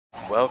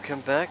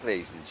Welcome back,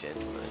 ladies and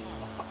gentlemen.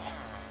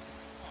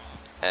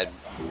 And,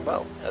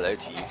 well, hello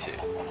to you too.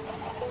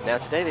 Now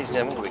today, ladies and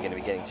gentlemen, we're going to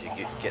be getting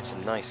to get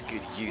some nice, good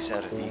use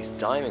out of these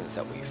diamonds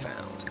that we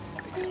found.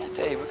 Because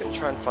today, we're going to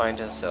try and find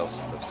ourselves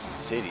some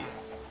obsidian.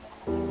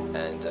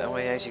 And,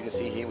 as you can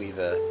see here,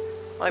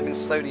 I've been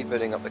slowly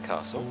building up the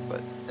castle, but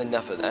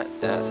enough of that,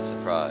 that's a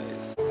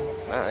surprise.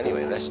 Well,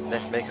 anyway,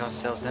 let's make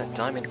ourselves that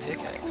diamond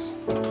pickaxe.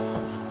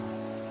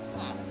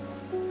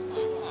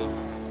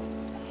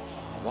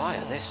 Why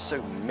are there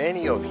so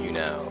many of you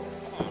now?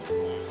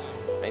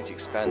 I need to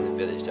expand the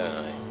village, don't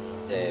I?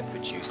 They're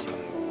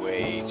producing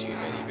way too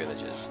many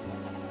villagers.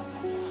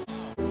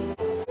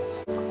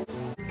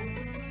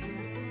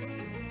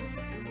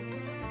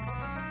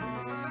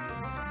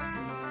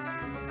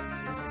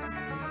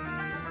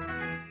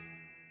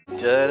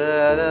 Da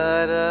da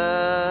da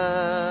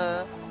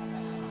da!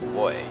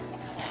 Boy,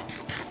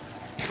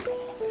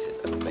 this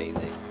is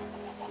amazing.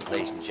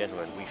 Ladies and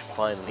gentlemen, we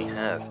finally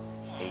have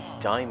a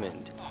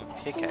diamond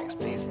pickaxe.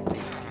 Please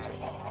excuse me.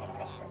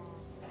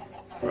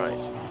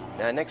 Right.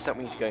 Now, next up,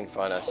 we need to go and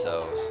find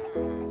ourselves.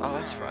 Oh,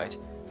 that's right.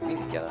 We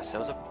need to get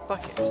ourselves a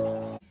bucket.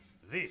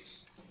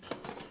 This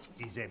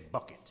is a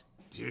bucket.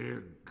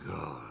 Dear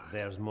God.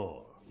 There's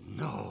more.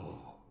 No.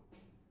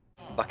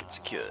 Bucket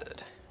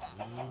secured.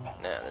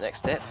 Now, the next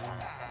step,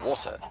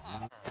 water.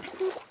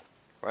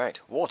 Right,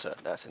 water.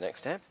 That's the next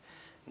step.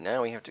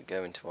 Now we have to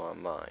go into our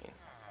mine.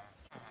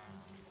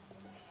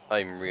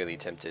 I'm really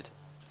tempted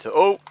to...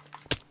 Oh!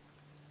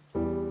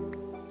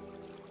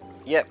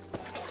 Yep.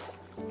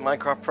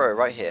 Minecraft Pro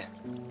right here.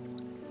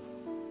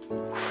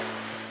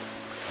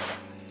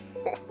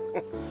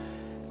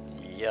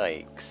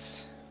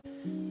 Yikes.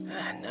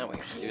 And now what we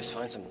have to do is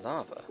find some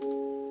lava.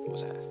 What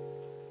was that?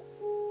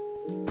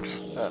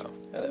 Oh,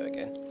 hello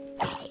again.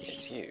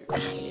 It's you.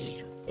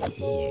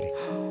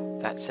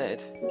 That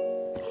said...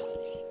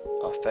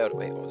 I failed.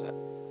 Wait, what was that?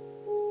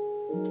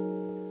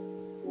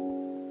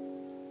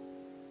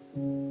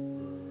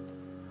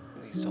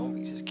 These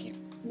zombies just keep...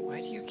 Where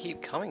do you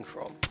keep coming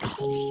from?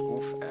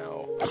 Oof,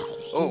 ow.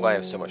 Oh, I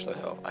have so much low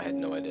health. I had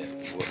no idea.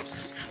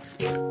 Whoops.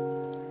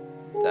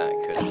 That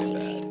could have been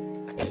bad.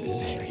 That could have been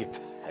very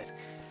bad.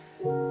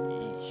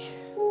 Eek.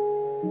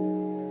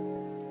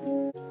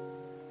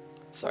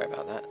 Sorry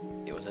about that.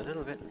 It was a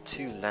little bit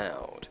too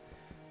loud.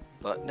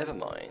 But never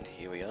mind.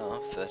 Here we are.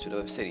 First bit of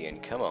obsidian.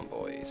 Come on,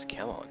 boys.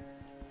 Come on.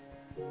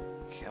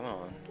 Come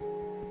on.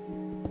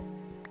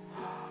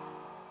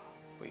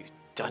 We've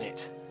done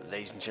it.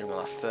 Ladies and gentlemen,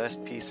 our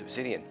first piece of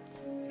obsidian.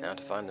 Now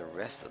to find the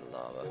rest of the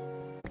lava.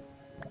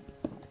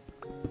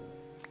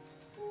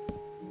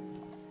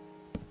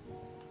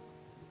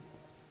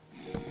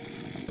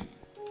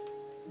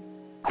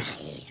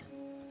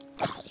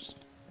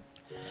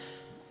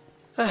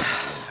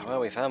 Well,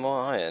 we found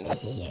more iron. How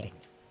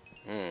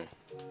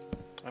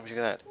would you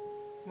get that?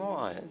 More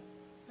iron.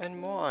 And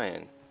more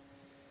iron.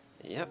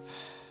 Yep.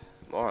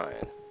 More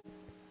iron.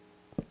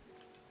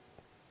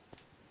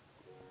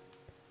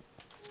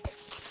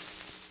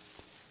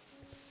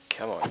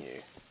 Come on,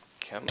 you.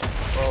 Come on.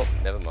 Oh,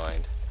 never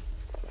mind.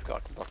 I've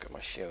got to block up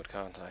my shield,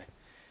 can't I?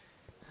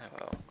 Oh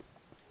well.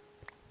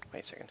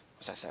 Wait a second.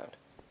 What's that sound?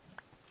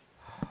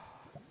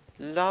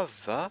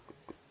 Lava?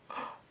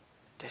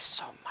 There's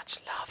so much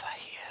lava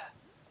here.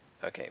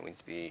 Okay, we need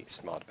to be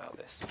smart about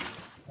this.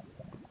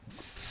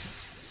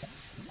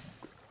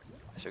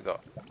 So we've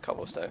got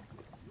cobblestone.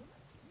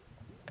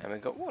 And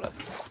we've got water.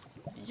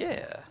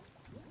 Yeah.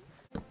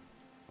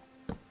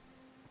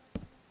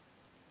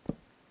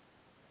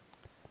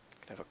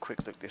 Can have a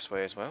quick look this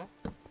way as well.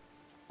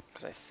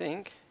 Because I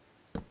think...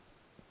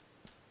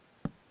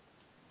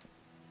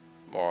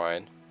 More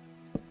iron.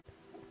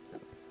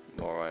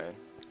 More iron.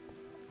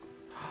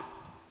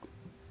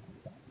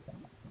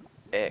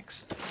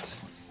 Excellent.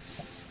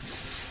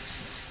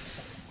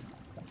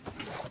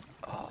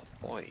 Oh,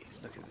 boys,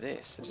 look at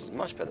this. This is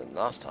much better than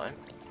last time.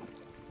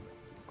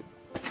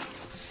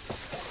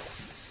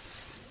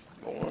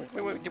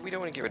 We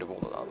don't want to get rid of all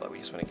the lava, we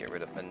just want to get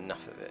rid of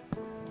enough of it.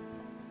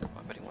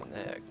 I'm putting one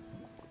there.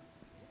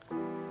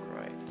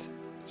 Right,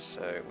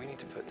 so we need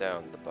to put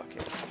down the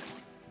bucket.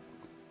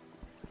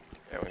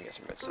 And we're going to get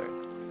some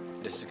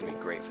redstone. This is going to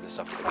be great for the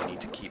stuff that we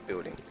need to keep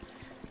building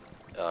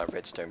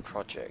redstone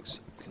projects,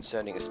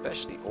 concerning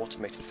especially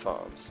automated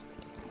farms.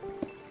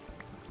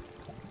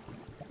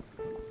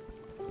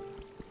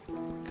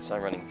 Because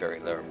I'm running very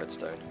low on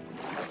redstone.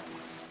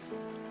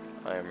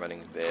 I am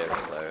running very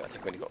low. I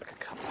think we've only got like a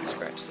couple of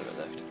scraps that are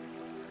left.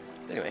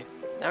 Anyway,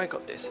 now we've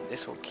got this, and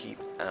this will keep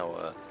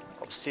our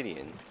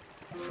obsidian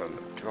from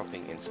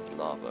dropping into the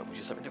lava, which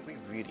is something that we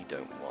really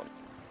don't want.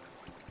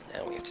 Now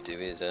what we have to do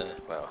is,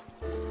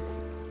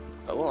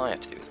 all I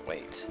have to do is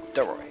wait.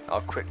 Don't worry,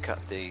 I'll quick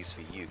cut these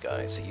for you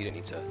guys, so you don't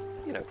need to,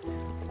 you know,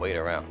 wait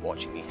around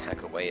watching me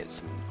hack away at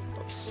some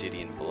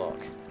obsidian block.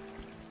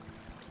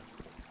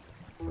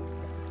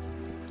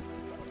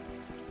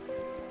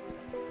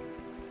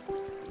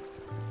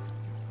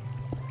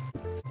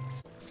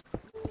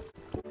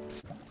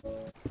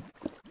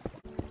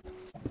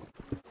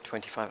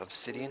 25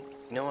 obsidian.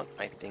 You know what?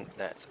 I think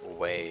that's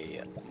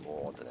way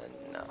more than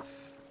enough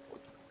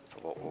for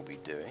what we'll be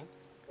doing.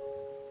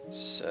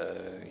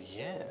 So,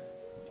 yeah.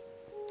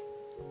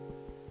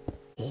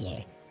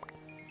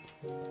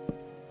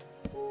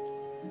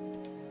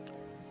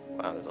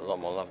 Wow, there's a lot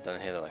more lava down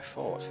here than I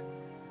thought.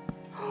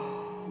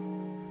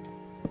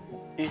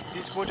 Is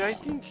this what I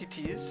think it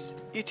is?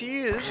 It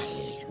is!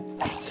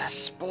 It's a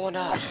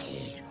spawner!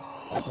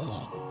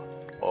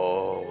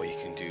 Oh, we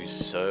can do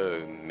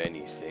so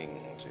many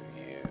things with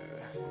you.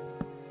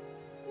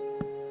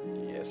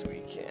 Yes,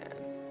 we can.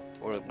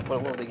 What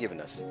have they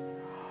given us?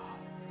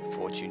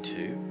 Fortune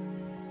 2?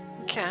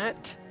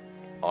 Cat?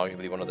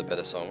 Arguably one of the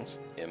better songs,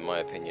 in my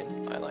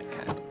opinion. I like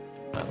Cat.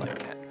 I like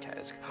Cat. Cat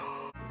is...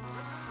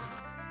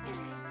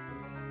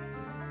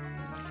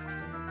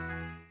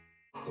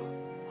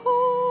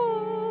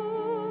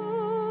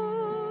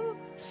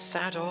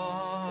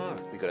 Saddle!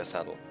 We got a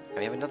saddle. And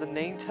we have another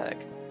name tag.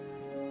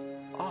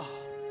 Oh.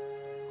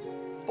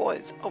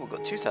 Boys. Oh, we've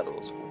got 2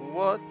 saddles.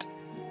 What?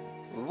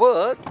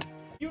 What?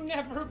 You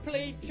never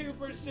played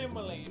Tuber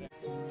Simulator.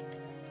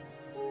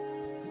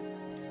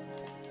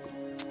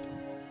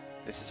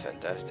 This is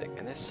fantastic.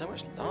 And there's so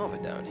much lava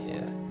down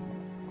here.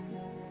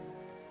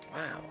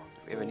 Wow.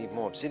 If we ever need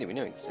more obsidian, we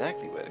know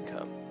exactly where to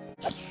come.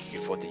 You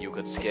thought that you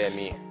could scare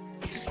me?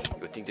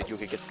 You would think that you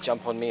could get the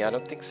jump on me? I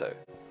don't think so.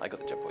 I got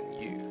the jump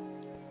on you.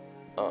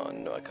 Oh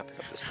no, I can't pick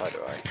up the spider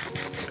eye.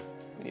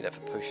 We need that for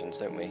potions,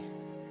 don't we?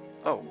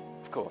 Oh,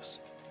 of course.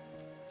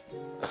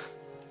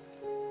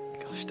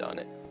 Gosh darn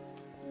it.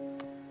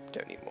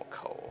 Don't need more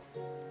coal.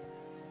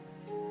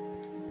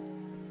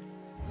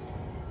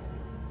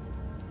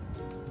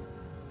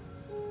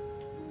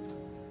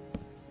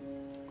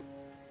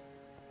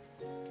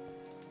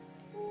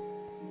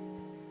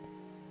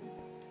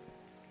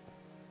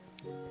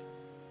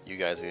 You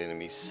guys are going to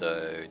be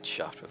so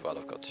chuffed with what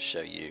I've got to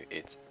show you.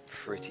 It's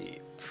pretty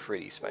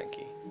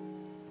spanky.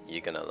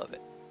 You're going to love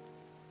it.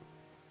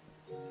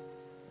 I'll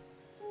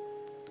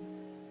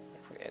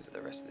probably edit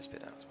the rest of this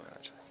bit out as well,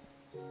 actually.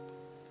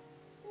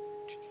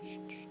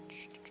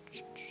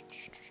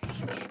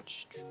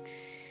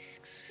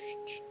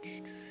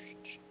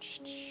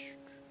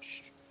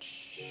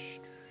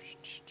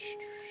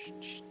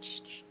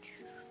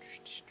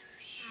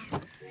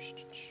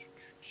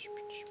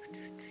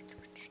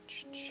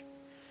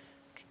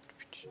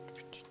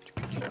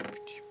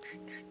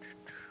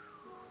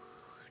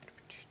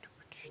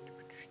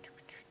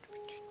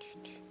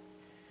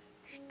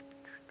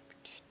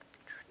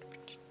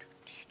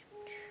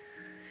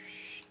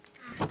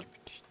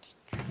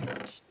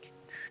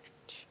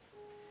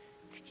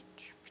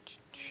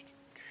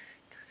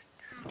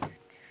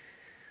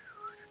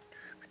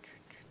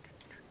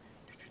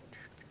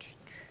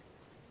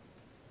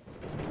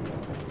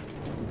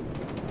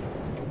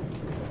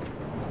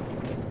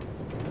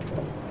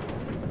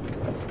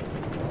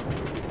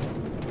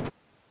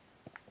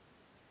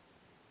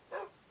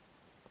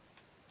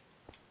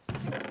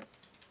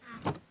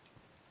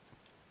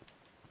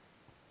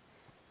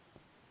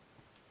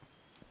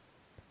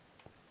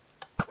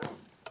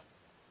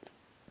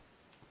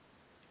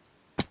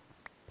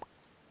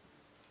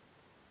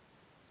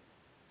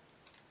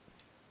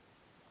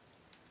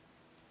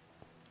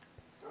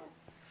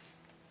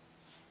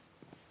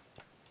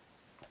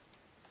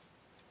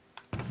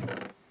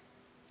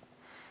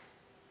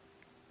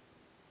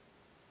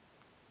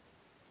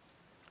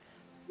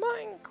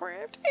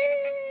 Minecraft.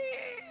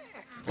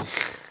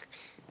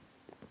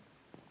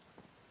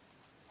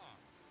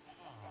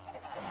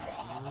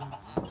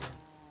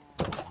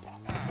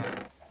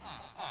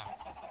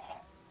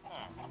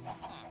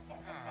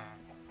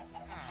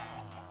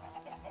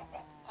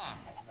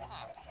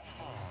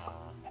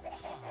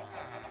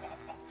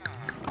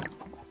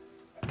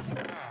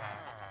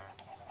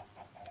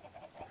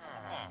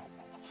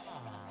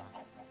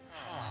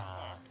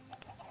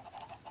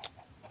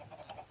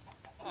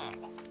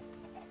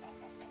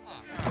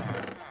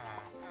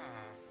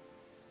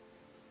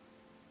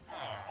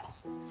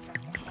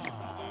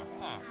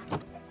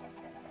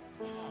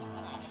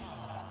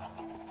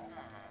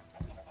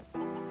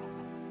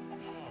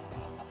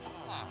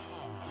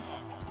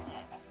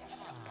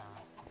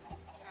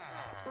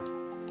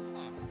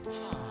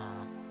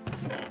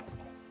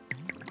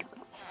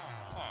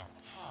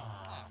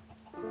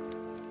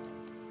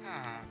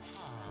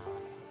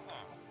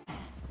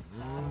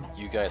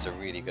 You guys are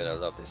really gonna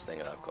love this thing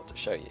that I've got to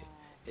show you.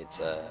 It's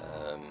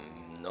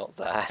not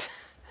that.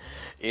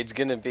 It's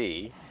gonna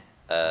be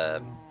a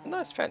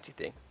nice fancy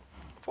thing.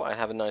 Thought I'd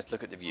have a nice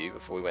look at the view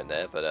before we went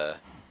there, but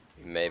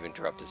we may have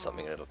interrupted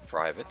something a little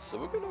private, so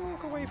we're gonna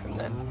walk away from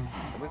that,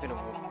 and we're gonna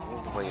walk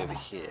all the way over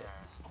here.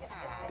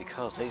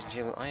 Because, ladies and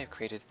gentlemen, I have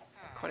created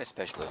quite a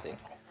special thing.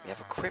 We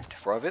have a crypt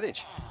for our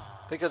village.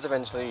 Because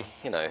eventually,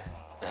 you know,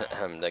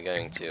 they're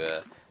going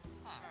to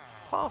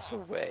pass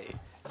away.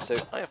 So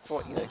I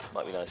thought, you know, it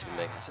might be nice if we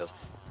make ourselves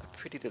a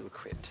pretty little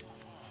crypt.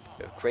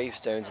 With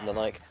gravestones and the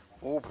like,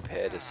 all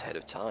prepared ahead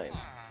of time.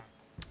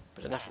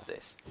 But enough of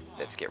this.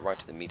 Let's get right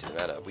to the meat of the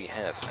matter. We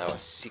have our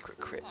secret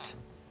crypt.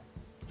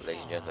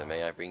 Ladies and gentlemen,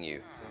 may I bring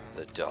you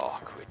the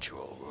dark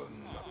ritual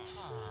room,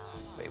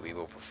 where we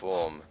will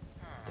perform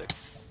the...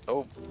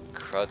 Oh,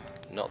 crud,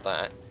 not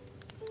that.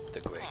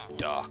 The great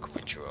dark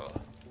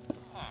ritual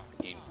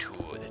into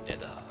the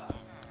nether.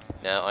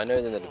 Now, I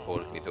know the nether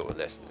portal can be built with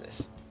less than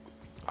this.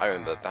 I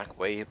remember back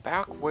way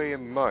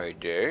in my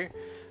day,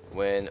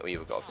 when... Oh,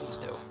 you've got them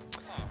still.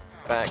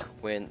 Back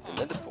when the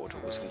nether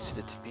portal was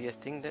considered to be a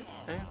thing that,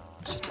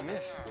 was just a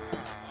myth.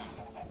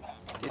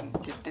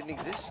 Didn't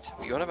exist.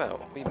 What are you on about?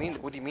 What do you mean?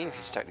 What do you mean if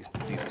you stack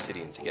these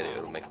obsidian together,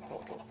 it'll make a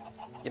portal?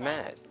 You're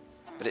mad.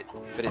 But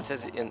it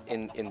says it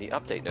in the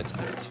update notes.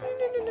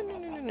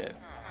 No.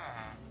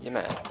 You're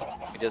mad.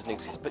 It doesn't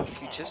exist. But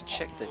if you just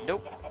check the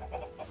nope,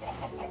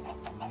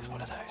 it's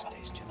one of those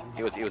days, Jim.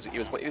 It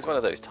was one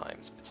of those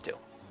times, but still.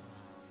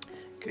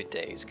 Good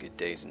days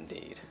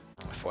indeed.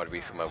 I thought I'd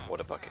refill my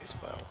water bucket as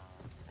well.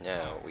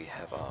 Now we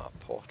have our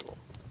portal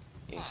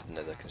into the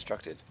nether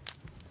constructed.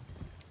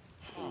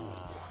 Ooh.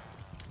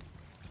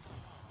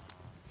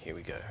 Here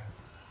we go.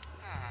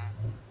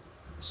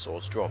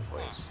 Swords drawn,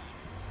 boys.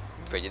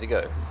 Ready to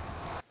go.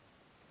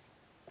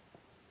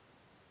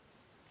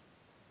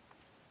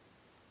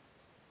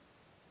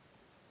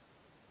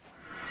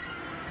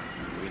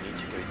 We need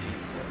to go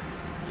deeper.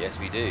 Yes,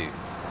 we do.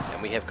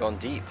 And we have gone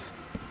deep.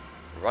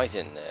 Right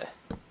in there.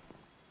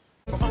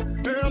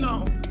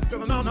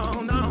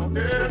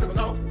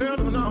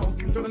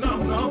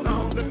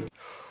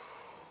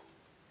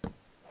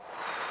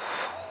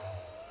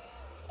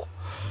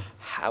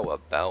 How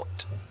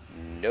about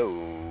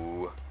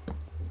no?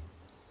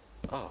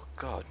 Oh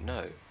god,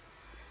 no.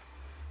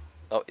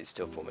 Oh, it's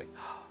still forming.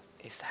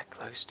 Is that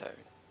glowstone?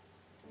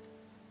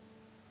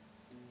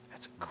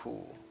 That's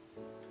cool.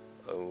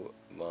 Oh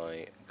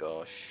my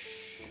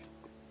gosh.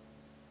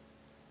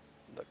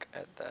 Look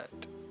at that.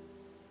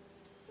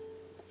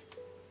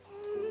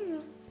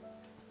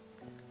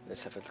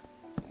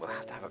 We'll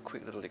have to have a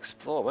quick little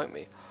explore, won't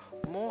we?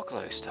 More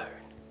glowstone.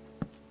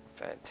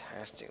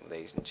 Fantastic,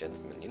 ladies and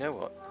gentlemen. You know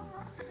what?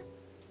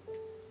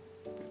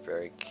 Be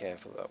very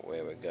careful about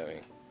where we're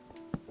going.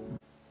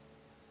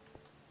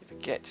 You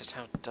forget just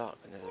how dark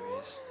the nether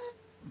is.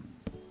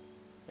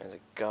 There's a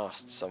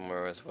ghast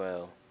somewhere as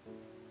well.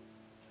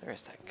 Where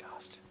is that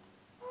ghast?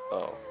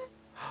 Oh.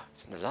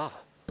 It's in the lava.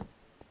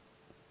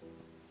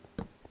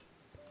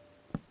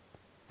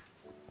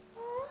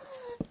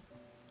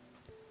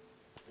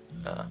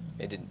 Ah,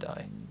 it didn't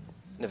die.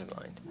 Never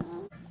mind.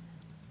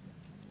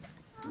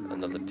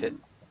 Another pit.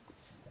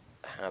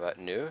 How about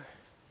new?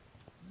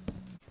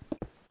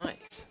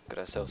 Nice. Got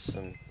ourselves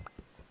some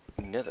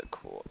nether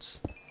quartz.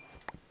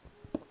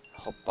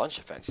 A whole bunch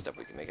of fancy stuff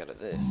we can make out of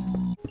this.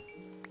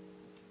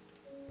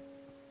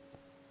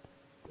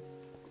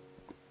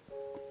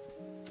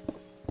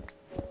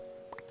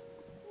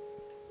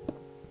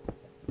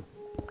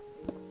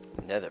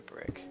 Nether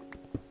brick.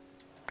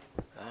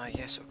 Ah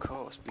yes, of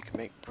course. We can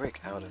make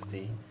brick out of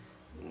the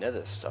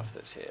nether stuff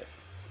that's here.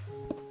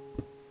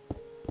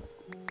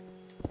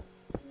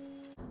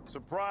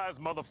 Surprise,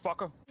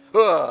 motherfucker.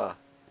 Ah!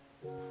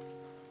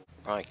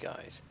 Right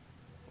guys,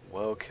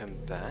 welcome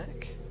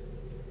back.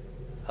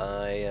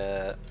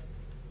 I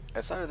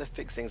decided to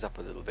fix things up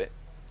a little bit.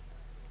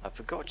 I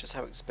forgot just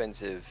how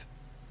expensive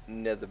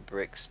nether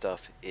brick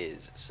stuff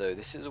is, so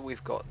this is all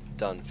we've got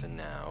done for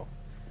now.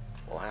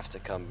 We'll have to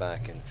come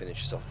back and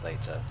finish this off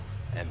later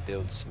and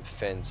build some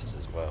fences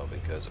as well,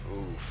 because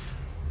oof,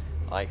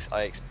 I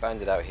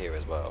expanded out here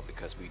as well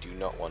because we do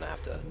not want to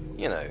have to,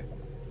 you know,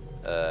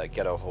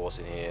 get our horse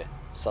in here,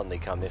 suddenly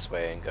come this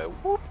way and go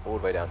whoop all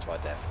the way down to our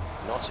death.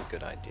 Not a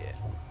good idea.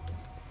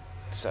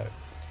 So,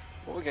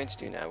 what we're going to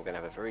do now, we're going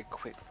to have a very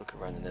quick look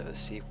around the nether,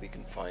 see if we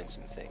can find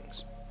some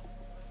things.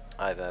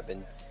 I've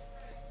been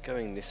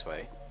going this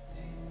way,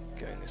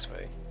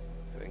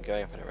 I've been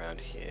going up and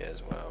around here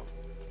as well.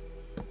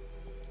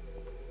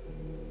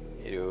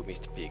 Hello,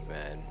 Mr. Big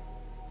Man.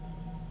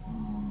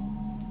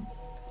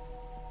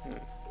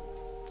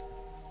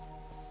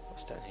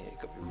 What's down here? You've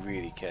got to be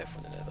really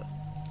careful in the nether.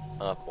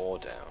 Up or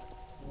down.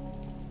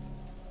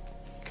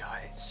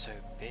 God, it's so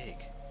big.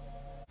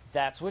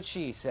 That's what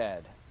she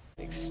said.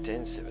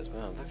 Extensive as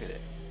well. Look at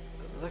it.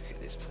 Look at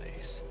this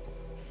place.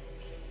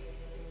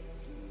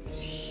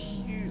 It's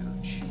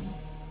huge.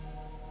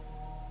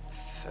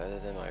 Further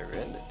than my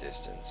render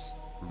distance.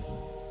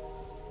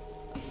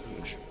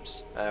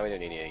 Mushrooms. We don't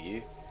need any of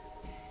you.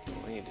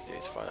 What we need to do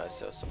is find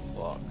ourselves some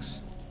blocks.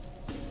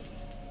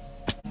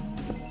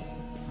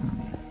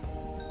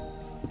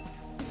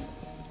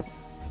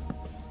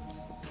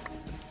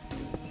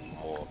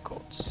 More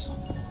quartz.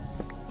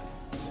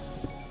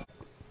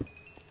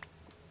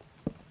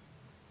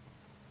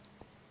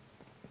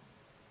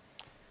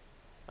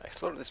 I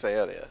explored it this way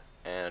earlier,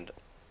 and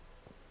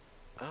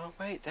oh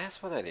wait,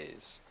 that's what that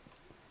is.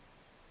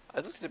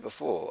 I looked at it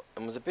before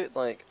and was a bit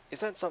like, is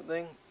that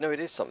something? No, it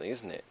is something,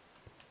 isn't it?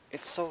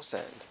 It's soul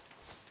sand.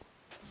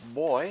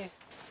 Boy,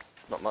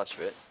 not much of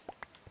it.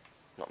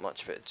 Not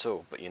much of it at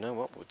all, but you know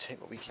what? We'll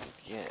take what we can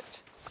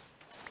get.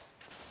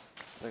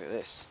 Look at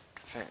this.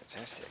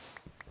 Fantastic.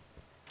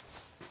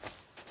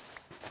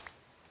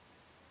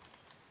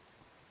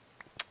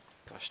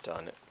 Gosh Gosh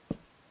darn it.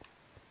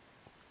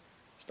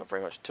 It's not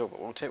very much at all, but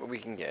we'll take what we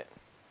can get.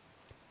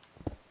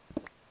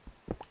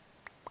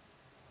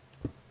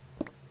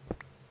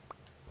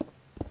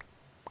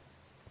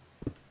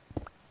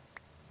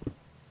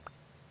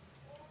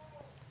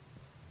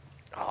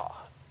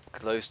 Ah,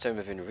 glowstone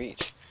within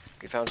reach.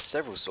 We found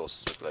several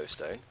sources of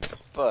glowstone,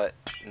 but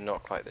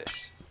not quite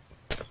this.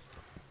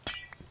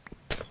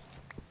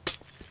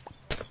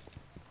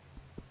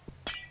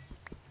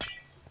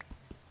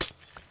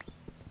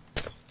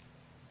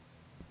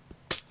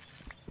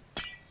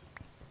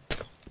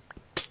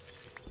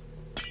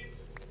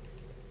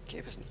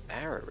 Gave us an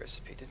arrow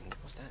recipe, didn't it?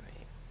 What's that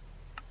mean?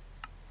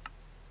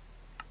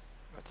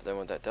 I have to learn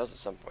what that does at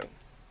some point.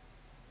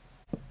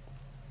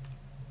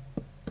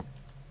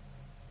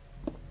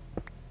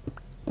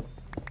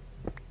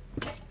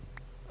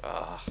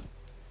 Ah,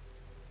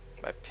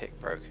 my pick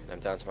broke, and I'm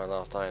down to my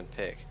last iron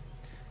pick.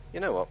 You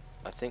know what?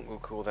 I think we'll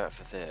call that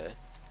for there,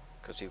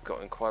 because we've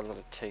gotten quite a lot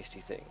of tasty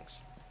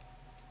things.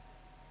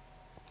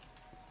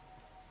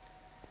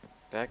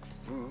 Back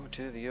through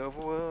to the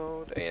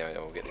overworld. Oh, yeah, I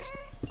know we'll get these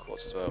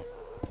quartz as well.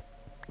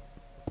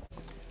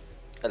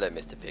 Hello,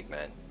 Mr.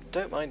 Pigman.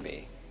 Don't mind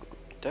me.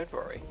 Don't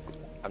worry.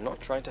 I'm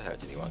not trying to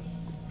hurt anyone.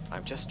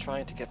 I'm just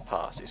trying to get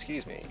past.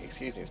 Excuse me,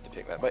 Mr.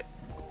 Pigman. Wait.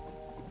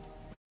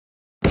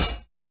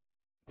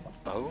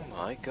 Oh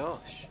my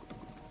gosh.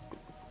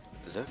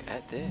 Look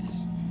at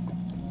this.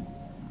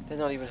 They're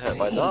not even hurt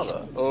by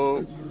lava.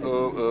 Oh.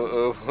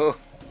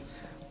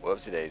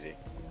 Whoopsie daisy.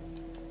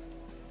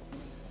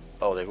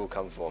 Oh, they've all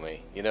come for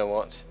me. You know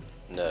what?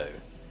 No.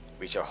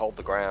 We shall hold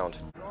the ground.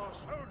 Your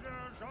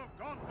soldiers of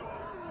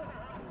Gondor,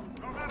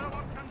 no matter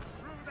what comes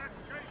through that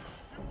gate,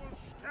 you will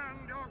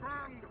stand your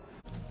ground.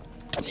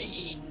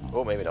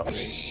 Oh, maybe not.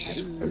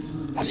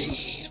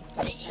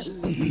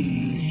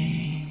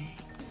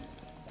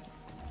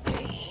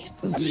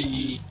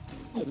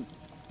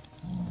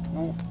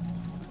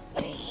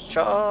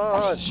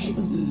 Charge!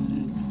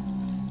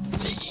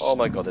 Oh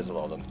my god, there's a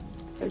lot of them.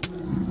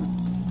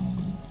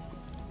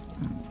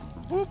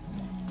 Whoop!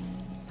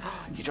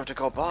 You dropped a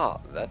gold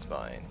bar. That's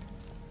mine.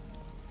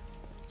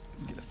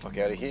 Let's get the fuck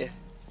out of here.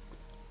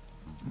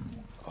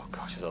 Oh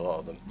gosh, there's a lot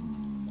of them.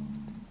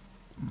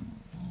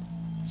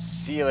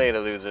 See you later,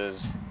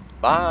 losers.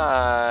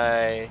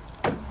 Bye!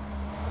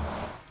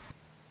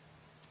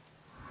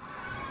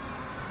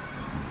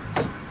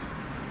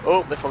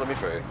 Oh, they followed me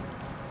through.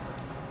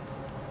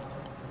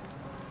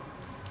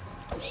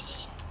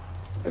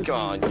 Come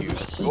on, you.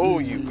 Oh,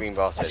 you green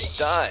bastard.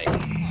 Die!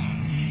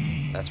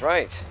 That's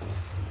right.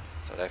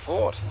 That's what I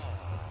thought.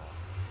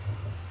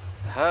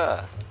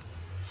 Ha!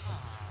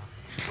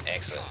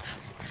 Excellent.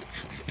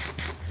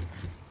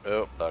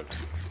 Oh, bugs.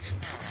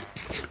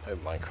 Oh,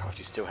 Minecraft,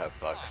 you still have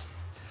bugs.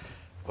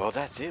 Well,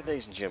 that's it,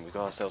 ladies and gentlemen. We've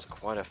got ourselves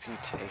quite a few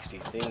tasty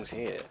things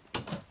here.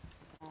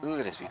 Look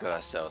at this, we've got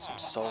ourselves some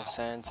soul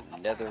sand,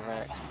 some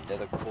netherrack, some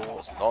nether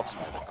quartz, lots of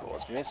nether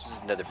quartz. We made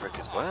some nether brick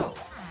as well.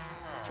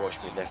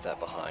 Unfortunately, we left that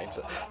behind,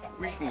 but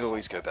we can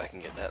always go back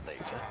and get that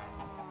later.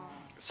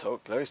 So,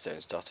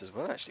 glowstone stuff as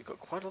well, actually. Got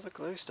quite a lot of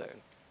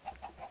glowstone.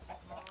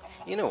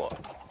 You know what?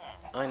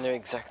 I know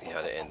exactly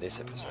how to end this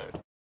episode.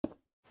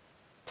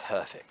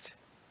 Perfect.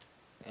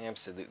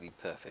 Absolutely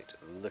perfect.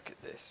 Look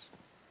at this.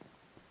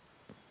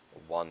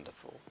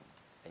 Wonderful.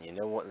 And you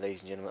know what,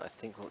 ladies and gentlemen? I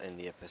think we'll end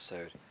the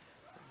episode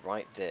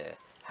right there,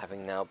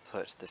 having now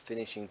put the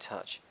finishing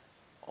touch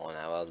on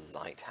our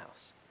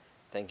lighthouse.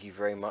 Thank you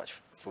very much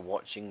for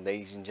watching,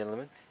 ladies and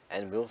gentlemen,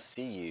 and we'll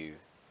see you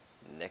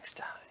next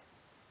time.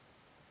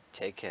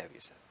 Take care of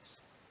yourselves.